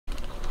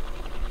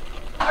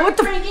What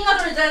the fuck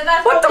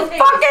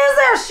is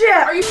that shit?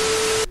 Are you?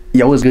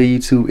 Yo, what's good,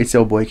 YouTube? It's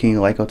your boy King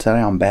Lyko. Today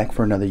I'm back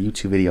for another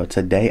YouTube video.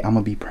 Today I'm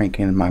gonna be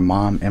pranking my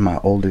mom and my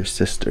older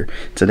sister.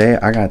 Today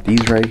I got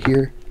these right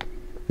here.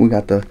 I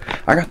got the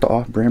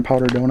off-brand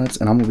powder donuts,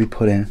 and I'm gonna be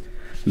putting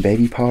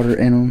baby powder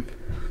in them.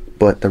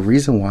 But the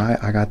reason why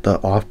I got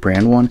the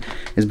off-brand one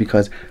is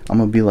because I'm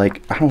gonna be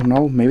like, I don't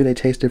know, maybe they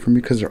taste different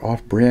because they're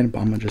off-brand, but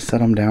I'm gonna just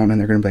set them down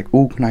and they're gonna be like,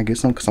 ooh, can I get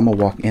some? Because I'm gonna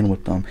walk in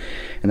with them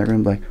and they're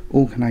gonna be like,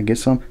 ooh, can I get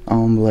some?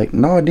 I'm like,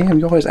 no, damn,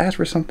 you always ask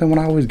for something when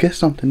I always get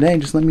something.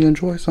 Dang, just let me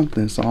enjoy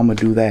something. So I'm gonna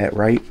do that,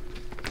 right?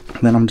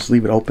 Then I'm just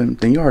leave it open.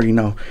 Then you already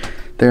know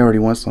they already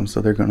want some, so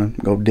they're gonna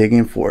go dig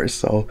in for it.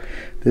 So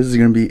this is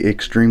gonna be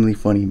extremely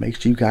funny. Make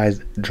sure you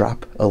guys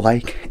drop a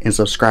like and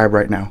subscribe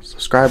right now.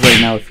 Subscribe right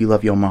now if you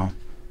love your mom.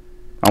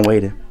 I'm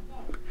waiting.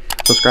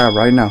 Subscribe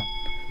right now.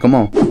 Come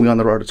on. We on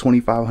the road to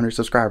 2,500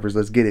 subscribers.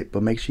 Let's get it.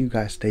 But make sure you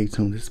guys stay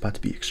tuned. This is about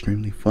to be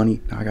extremely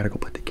funny. Now I gotta go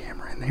put the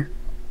camera in there.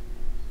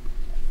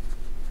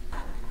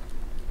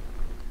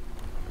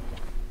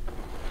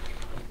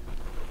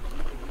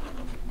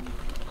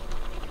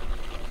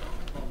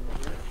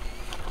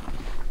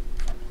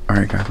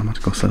 Alright guys, I'm about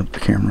to go set up the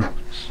camera.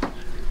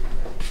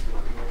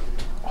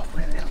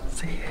 Hopefully they don't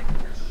see it.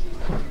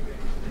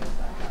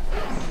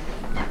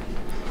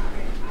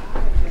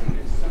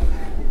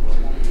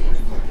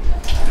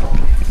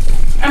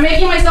 I'm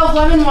making myself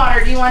lemon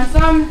water. Do you want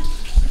some?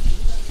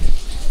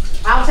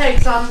 I'll take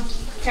some.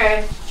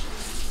 Okay.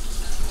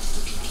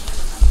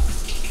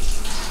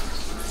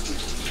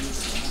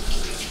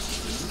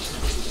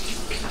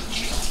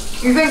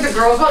 You think the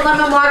girls want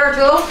lemon water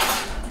too?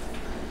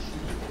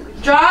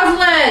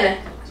 Jocelyn!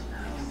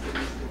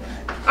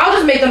 I'll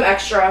just make them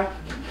extra.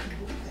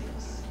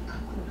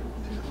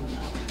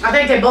 I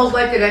think they both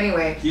liked it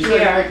anyway. You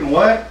said you're making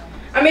what?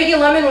 I'm making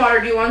lemon water.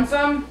 Do you want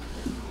some?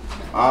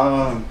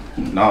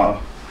 No.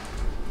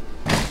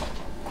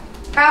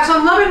 Have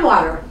some lemon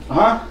water.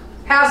 Huh?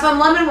 Have some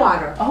lemon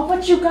water. Oh,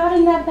 what you got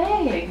in that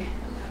bag?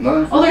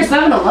 Nothing. Oh, there's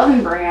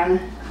 7-Eleven brand.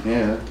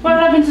 Yeah. What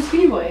happened to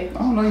Speedway? I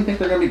don't know. You think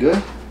they're gonna be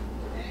good?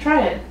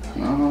 Try it.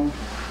 No.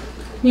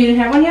 You didn't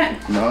have one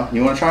yet? No.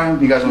 You wanna try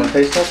them? You guys wanna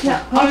taste test them?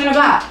 Yeah. What you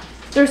got?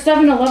 There's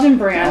 7-Eleven I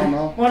brand. don't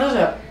know. What is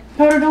it?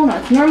 Powder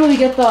donuts. Normally we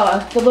get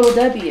the Little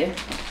Debbie.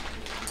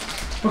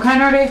 What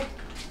kind are they?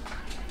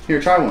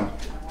 Here, try one.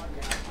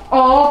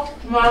 Oh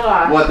my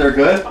god. What? They're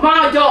good?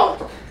 Mom,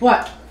 don't.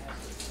 What?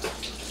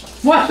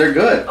 What? They're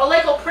good.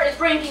 Lyko is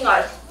pranking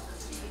us.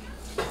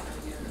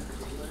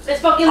 It's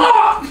fucking.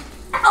 Oh!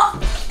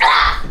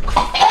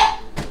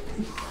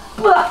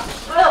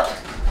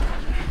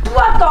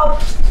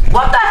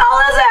 What the hell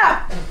is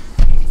that?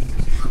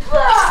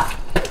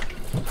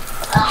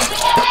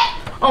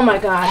 Oh my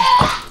god.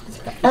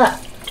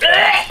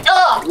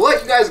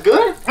 What? You guys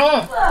good?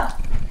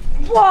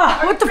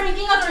 What the?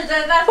 Pranking us, or is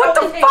that What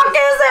the fuck is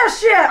that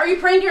shit? Are you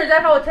pranking, or is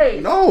that how it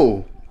tastes?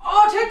 No.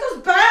 Oh, take this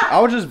back. I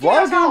was just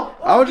vlogging.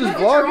 I was just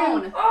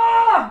vlogging.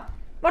 Oh,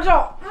 watch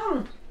out.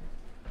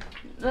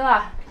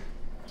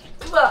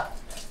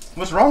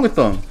 What's wrong with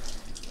them?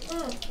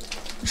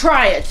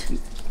 Try it.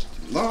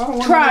 No, I don't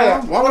want Try to.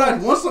 it. Why would I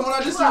want some when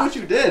I just see what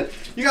you did?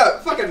 You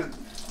got fucking.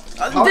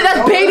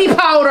 That's baby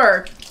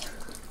powder.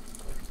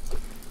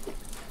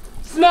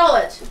 Smell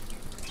it.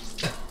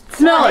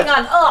 Smell it.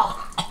 Hang on.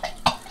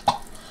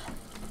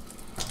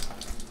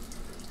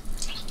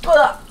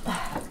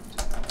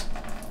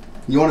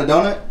 You want a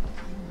donut?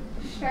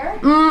 Sure.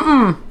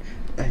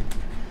 Hey.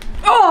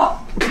 Oh,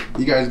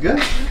 You guys good?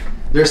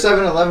 They're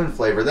 7-Eleven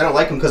flavor. They don't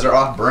like them because they're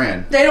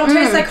off-brand. they don't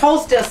taste like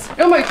Hostess.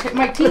 Oh my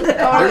teeth.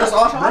 They're just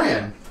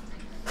off-brand.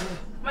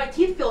 My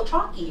teeth feel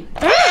chalky.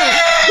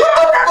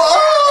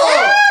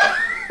 Oh!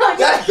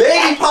 That's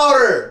baby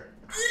powder.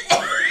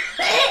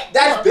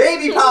 That's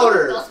baby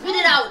powder. Spit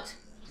it out.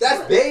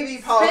 That's baby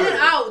powder. Spit it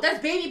out. That's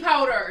baby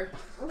powder.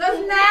 That's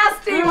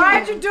nasty.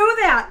 Why'd you do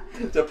that?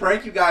 To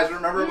prank you guys,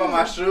 remember about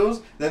my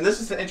shoes? Then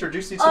this is to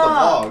introduce you to the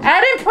vlog.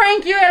 I didn't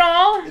prank you at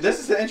all. This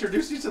is to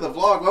introduce you to the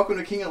vlog. Welcome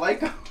to King of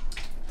Lyko.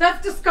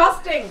 That's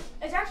disgusting.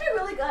 It's actually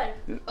really good.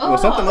 Well,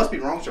 something must be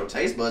wrong with your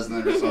taste buds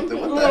then or something.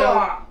 What the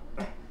hell?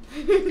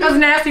 That's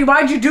nasty.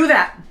 Why'd you do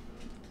that?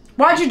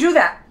 Why'd you do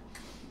that?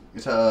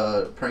 It's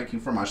to prank you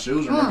for my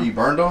shoes. Remember you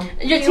burned them?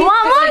 Your teeth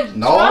want feel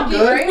No, I'm chalky,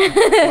 good.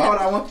 right? Why would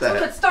I want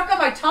that? It's stuck on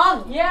my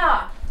tongue.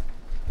 Yeah.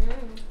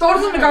 Throw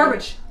this in the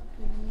garbage.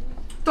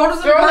 Throw this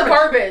in Throw the in the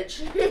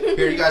garbage. garbage.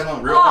 Here, you guys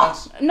want real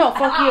ones? No,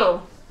 fuck you.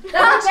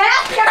 That's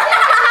nasty. I can't get it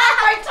on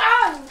my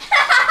tongue.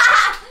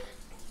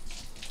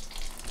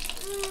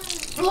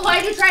 Well, why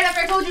did you try it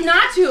after I told you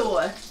not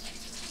to?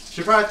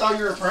 She probably thought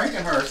you were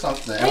pranking her or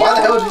something. And why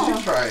the hell did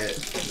you try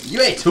it?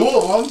 You ate 2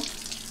 of them.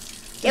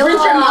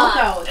 Rinse your mouth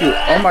out. Dude,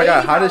 oh my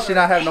god, how did she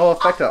not have no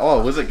effect at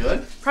all? Was it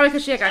good? Probably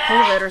because she got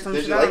COVID or something.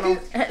 Did you I don't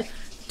like know.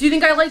 Do you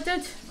think I liked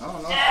it? I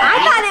don't know. I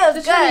thought it was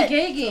It's really good.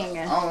 gagging.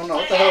 I don't know.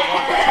 What the hell is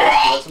wrong with you?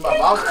 That's my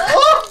mouth.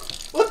 Oh!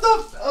 What the?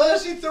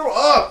 She threw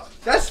up.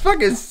 That's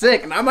fucking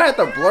sick. And I might have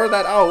to blur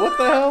that out. What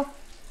the hell?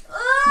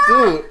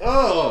 Dude,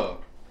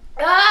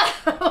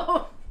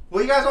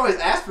 Well, you guys always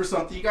ask for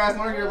something. You guys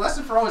learn your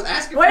lesson for always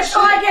asking Wait for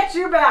till I shit. get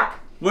you back.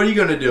 What are you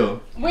gonna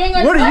do? We ain't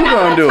gonna What are you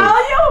gonna do?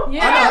 Tell you? I know,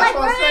 Yeah. that's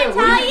what I'm saying.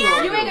 What are you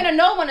gonna You do? ain't gonna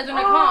know when it's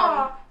gonna come.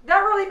 Oh, that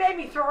really made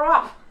me throw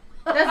up.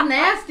 That's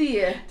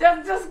nasty.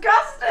 That's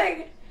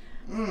disgusting.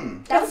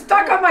 Mm. It's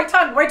stuck on my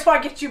tongue. Wait till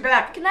I get you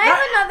back. Can I have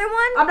another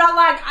one? I'm not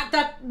lying.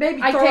 That made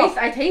me throw up.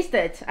 I taste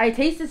it. I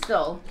taste it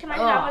still. Can I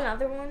have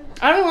another one?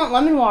 I don't even want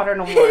lemon water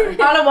no more.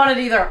 I don't want it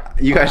either.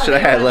 You guys should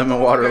have had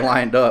lemon water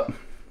lined up.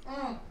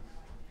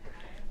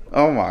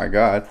 Oh my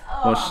god.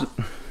 Well,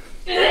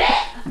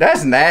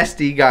 that's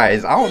nasty,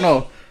 guys. I don't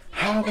know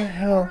how the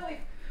hell.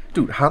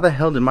 Dude, how the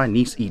hell did my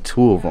niece eat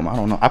 2 of them? I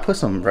don't know. I put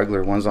some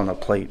regular ones on the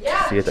plate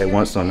to see if they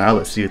want some. Now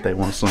let's see if they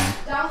want some.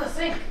 Down the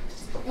sink.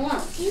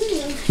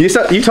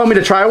 You told me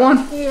to try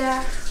one?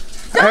 Yeah.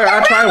 Here,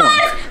 I'll try one.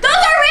 Those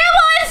are real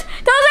ones!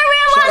 Those are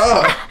real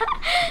Shut ones!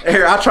 up.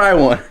 Here, I'll try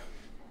one.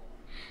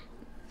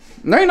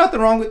 There ain't nothing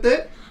wrong with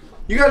it.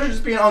 You guys are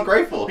just being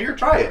ungrateful. Here,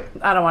 try it.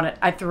 I don't want it.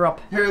 I threw up.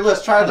 Here,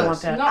 let's try I don't want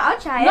this. that. No, I'll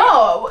try it.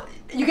 No,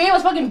 you gave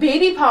us fucking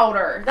baby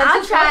powder. That's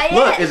I'll try it.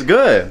 Look, it's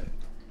good.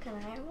 Can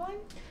I have one?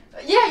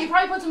 Yeah, you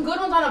probably put some good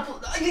ones on a.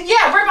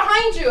 Yeah, right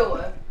behind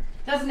you.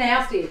 That's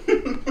nasty.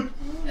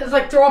 It's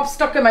like throw up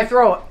stuck in my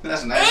throat.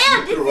 That's nasty. Ew,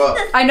 You this threw up.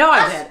 is I know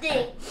I did.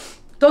 disgusting.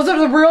 Those are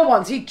the real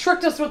ones. He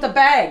tricked us with the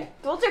bag.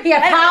 Those are He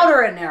had better.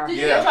 powder in there. Did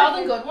you Yeah. give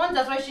Charlton good ones?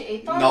 That's why she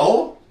ate them.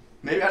 No.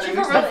 Maybe I didn't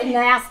mix forgot it. it.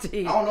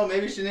 Nasty. I don't know.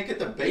 Maybe she didn't get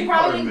the baby You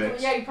powder probably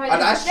mix. yeah, you probably.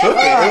 I didn't. shook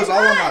it. It was all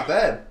on my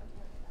bed.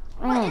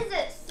 What is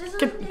this? This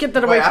is Get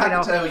that away Wait, I from me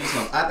have to now. tell you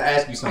something. I have to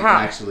ask you something Uh-huh.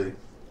 actually.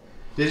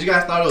 Did you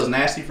guys thought it was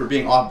nasty for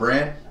being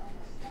off-brand?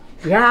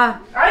 Yeah.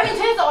 I didn't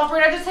even taste the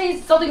off-brand. I just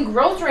tasted something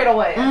gross right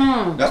away.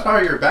 That's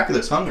probably your back of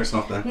the tongue or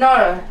something.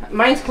 No,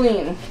 mine's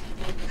clean.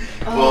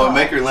 Well,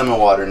 make your lemon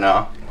water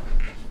now.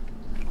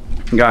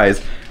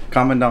 Guys,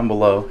 comment down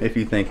below if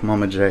you think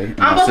Mama J and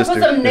I'm my about to sister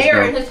put some is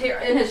Nair in dumb. his hair,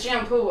 in his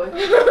shampoo.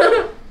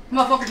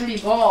 Motherfucker can be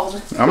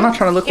bald. I'm not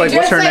trying to look He like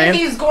what's just her said name.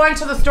 he's going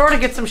to the store to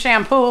get some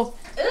shampoo.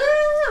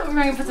 We're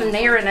gonna put some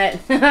Nair in it.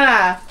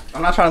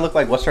 I'm not trying to look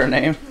like what's her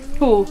name.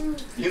 Who?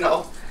 You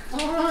know.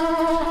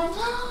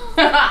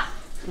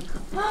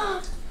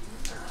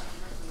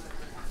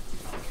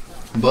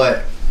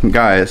 But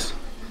guys,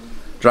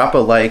 drop a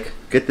like,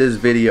 get this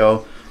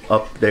video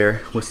up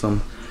there with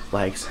some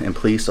likes, and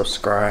please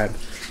subscribe.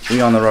 We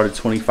on the road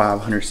to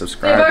 2,500 They better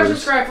subscribers.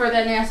 subscribe for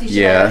that nasty shit.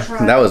 Yeah, I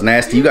tried. that was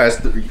nasty. You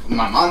guys,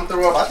 my mom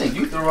threw up. I think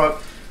you threw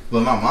up,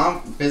 but my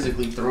mom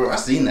physically threw up. I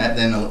seen that.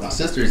 Then my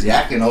sister's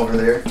yakking over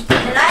there. And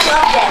I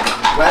love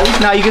them. Well, at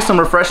least now you get some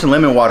refreshing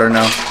lemon water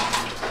now.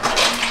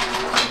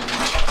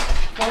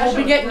 We'll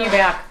be getting you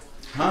back.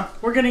 Huh?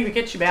 We're gonna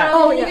get you back.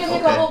 Oh, you can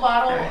make Okay. a whole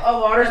bottle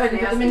of water so I can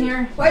put them in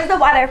here. Where's the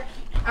water?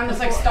 I'm It's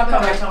like stuck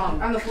on my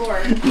tongue. on the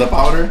floor. The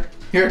powder.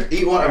 Here,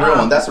 eat one. A real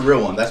one. That's a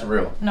real one. That's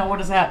real. No,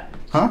 what is that?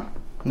 Huh?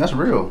 That's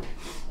real.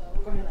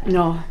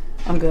 No,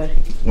 I'm good.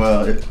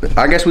 Well,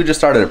 I guess we just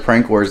started a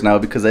prank wars now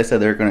because they said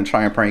they were going to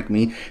try and prank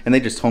me, and they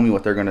just told me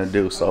what they're going to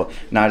do. So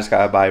now I just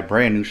got to buy a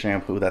brand new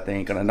shampoo that they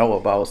ain't going to know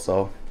about.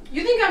 So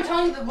You think I'm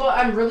telling you what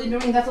I'm really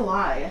doing? That's a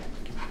lie.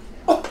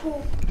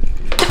 Cool.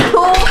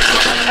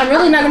 I'm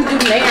really not gonna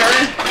do Nair.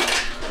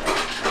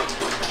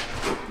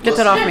 Get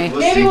that off me. We'll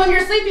Maybe see. when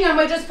you're sleeping, I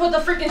might just put the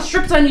freaking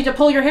strips on you to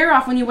pull your hair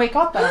off when you wake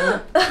up. Then.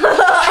 Yeah,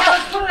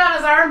 let's put it on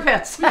his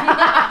armpits. Or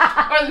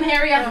them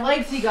hairy ass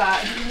legs he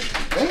got.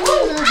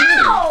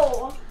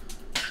 Ow!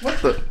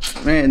 What the?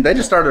 Man, they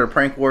just started a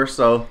prank war.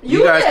 So you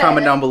You guys did.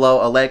 comment down below,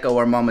 Aleko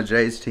or Mama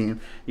J's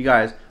team. You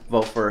guys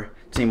vote for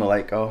Team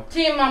Aleko.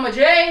 Team Mama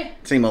J.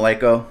 Team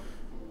Aleko.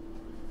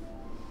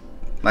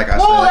 Like I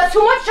Whoa, said. that's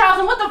too much,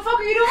 Jocelyn. What the fuck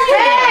are you doing?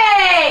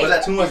 Hey! Was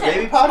that too much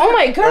baby powder? Oh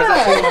my Or is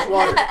that too God. much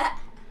water?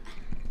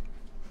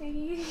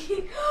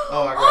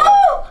 Oh my God.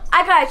 Oh!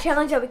 I got a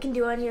challenge that we can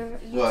do on your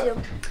What?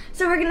 YouTube.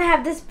 So we're gonna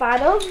have this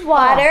bottle of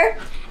water,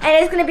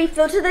 and it's gonna be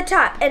filled to the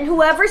top, and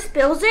whoever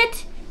spills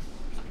it,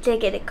 they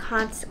get a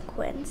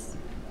consequence.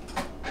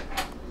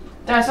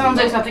 That sounds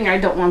like something I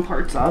don't want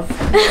parts of.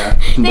 Yeah.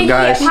 But They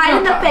guys, get pie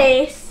in the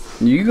face.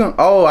 you gonna?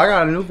 Oh, I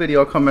got a new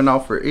video coming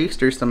out for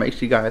Easter, so make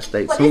sure you guys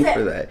stay What tuned is it?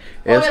 for that. Oh,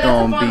 It's yeah, that's a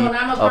gonna fun be one.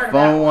 I'm a a part of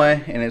fun that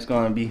one, and it's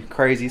gonna be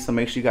crazy. So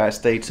make sure you guys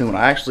stay tuned.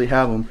 I actually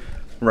have them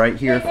right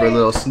here for a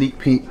little sneak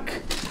peek.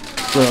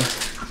 So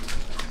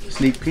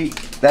sneak peek.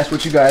 That's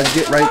what you guys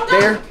get right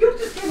there.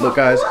 Look,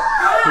 guys.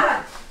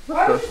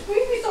 Why would you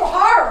squeeze me so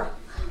hard?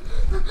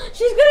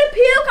 She's gonna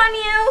puke on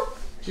you.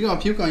 She's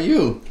gonna puke on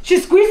you.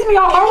 She's squeezing me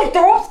all hard.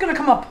 Throw up's gonna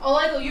come up. Oh,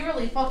 like you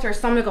really fucked her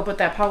stomach up with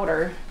that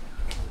powder.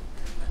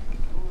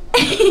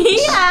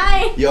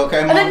 Hi. You okay,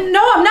 And Mom? then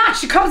no, I'm not.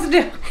 She comes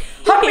to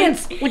hug me and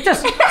with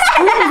just squeeze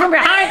me from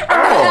behind.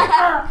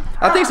 Oh.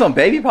 I think some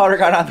baby powder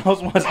got on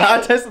those ones.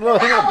 I tasted a little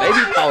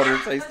baby powder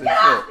tasting Get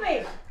off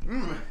shit.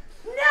 me!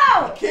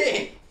 No!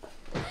 Kid.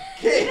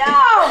 Kid.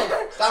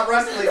 No! Stop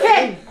wrestling.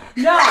 Hey!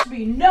 No!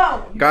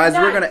 No! Guys,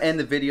 we're Nice. gonna end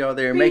the video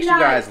there. Be Make sure you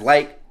guys nice.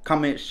 like,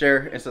 comment,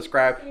 share, and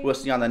subscribe. We'll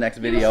see you on the next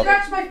video.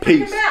 Scratch my freaking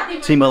Peace.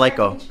 back. Team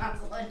Aleko.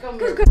 Like,